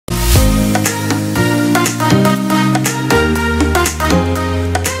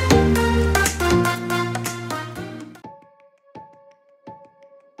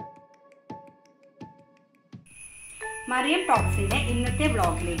Mariam Talks ഇന്നത്തെ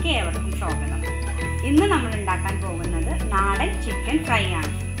വ്ലോഗിലേക്ക് ഏവർക്കും സ്വാഗതം. ഇന്ന് നമ്മൾ ഉണ്ടാക്കാൻ പോകുന്നത് നാടൻ ചിക്കൻ ഫ്രൈ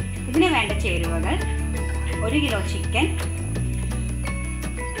ആണ്. ഇതിന് വേണ്ട ചേരുവകൾ 1 kilo chicken,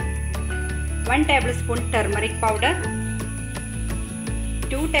 1 tablespoon turmeric powder,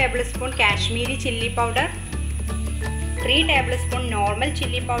 2 tablespoon Kashmiri chilli powder, 3 tablespoon normal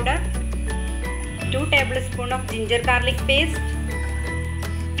chilli powder, 2 tablespoon of ginger garlic paste,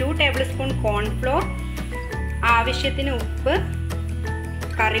 2 tablespoon corn flour, ആവശ്യത്തിന് ഉപ്പ്,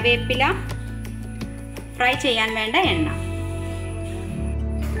 കറിവേപ്പില, ഫ്രൈ ചെയ്യാൻ വേണ്ട എണ്ണ.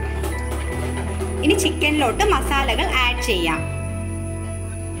 ഇനി ചിക്കനിലോട്ട് മസാലകൾ ആഡ് ചെയ്യാം.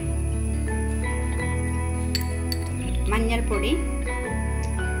 മഞ്ഞൾപ്പൊടി,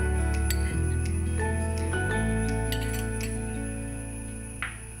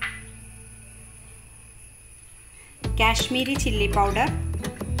 Kashmiri chilli powder,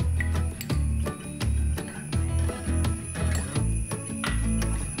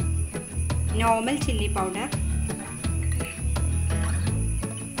 normal chilli powder,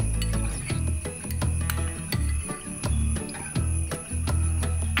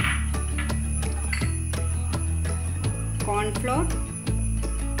 corn flour,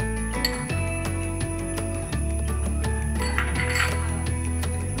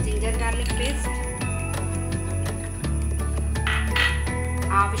 ginger garlic paste,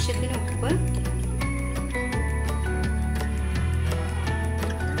 ആവശ്യത്തിന് ഉപ്പ്,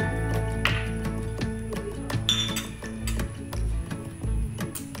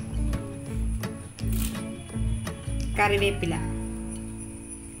 കറിവേപ്പില.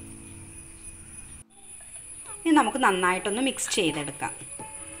 ഇനി നമുക്ക് നന്നായിട്ടൊന്ന് മിക്സ് ചെയ്തെടുക്കാം.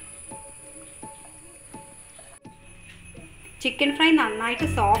 ചിക്കൻ ഫ്രൈ നന്നായിട്ട്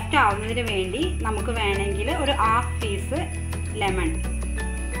സോഫ്റ്റ് ആവുന്നതിന് വേണ്ടി നമുക്ക് വേണമെങ്കിൽ ഒരു 1/2 പീസ് ലെമൺ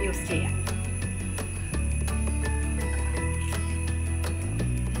യൂസ് ചെയ്യാം.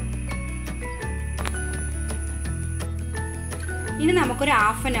 ഇനി നമുക്കൊരു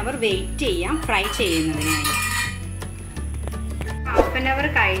 1/2 hour വെയിറ്റ് ചെയ്യാം ഫ്രൈ ചെയ്യുന്നതിനായി. 1/2 hour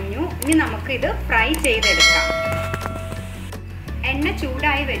കഴിഞ്ഞു. ഇനി നമുക്കിത് ഫ്രൈ ചെയ്തെടുക്കാം. എണ്ണ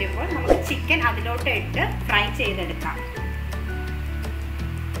ചൂടായി വരുമ്പോൾ നമുക്ക് ചിക്കൻ അതിലോട്ട് ഇട്ട് ഫ്രൈ ചെയ്തെടുക്കാം.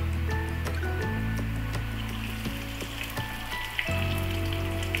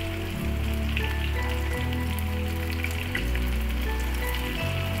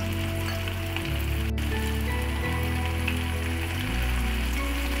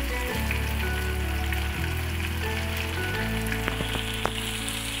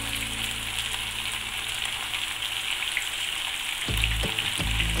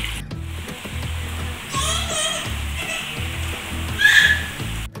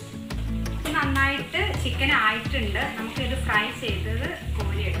 നന്നായിട്ട് ചിക്കൻ ആയിട്ടുണ്ട്. നമുക്കിത് ഫ്രൈ ചെയ്തത്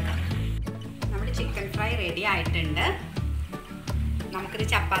കോരിയെടുക്കാം. നമ്മുടെ ചിക്കൻ ഫ്രൈ റെഡി ആയിട്ടുണ്ട്. നമുക്കിത്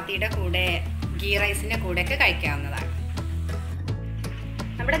ചപ്പാത്തിയുടെ കൂടെ, ഗീ റൈസിൻ്റെ കൂടെയൊക്കെ കഴിക്കാവുന്നതാണ്.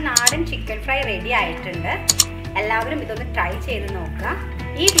 നമ്മുടെ നാടൻ ചിക്കൻ ഫ്രൈ റെഡി ആയിട്ടുണ്ട്. എല്ലാവരും ഇതൊന്ന് ട്രൈ ചെയ്ത് നോക്കുക.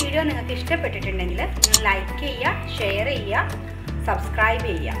 ഈ വീഡിയോ നിങ്ങൾക്ക് ഇഷ്ടപ്പെട്ടിട്ടുണ്ടെങ്കിൽ നിങ്ങൾ ലൈക്ക് ചെയ്യുക, ഷെയർ ചെയ്യുക, സബ്സ്ക്രൈബ്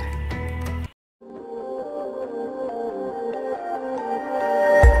ചെയ്യുക.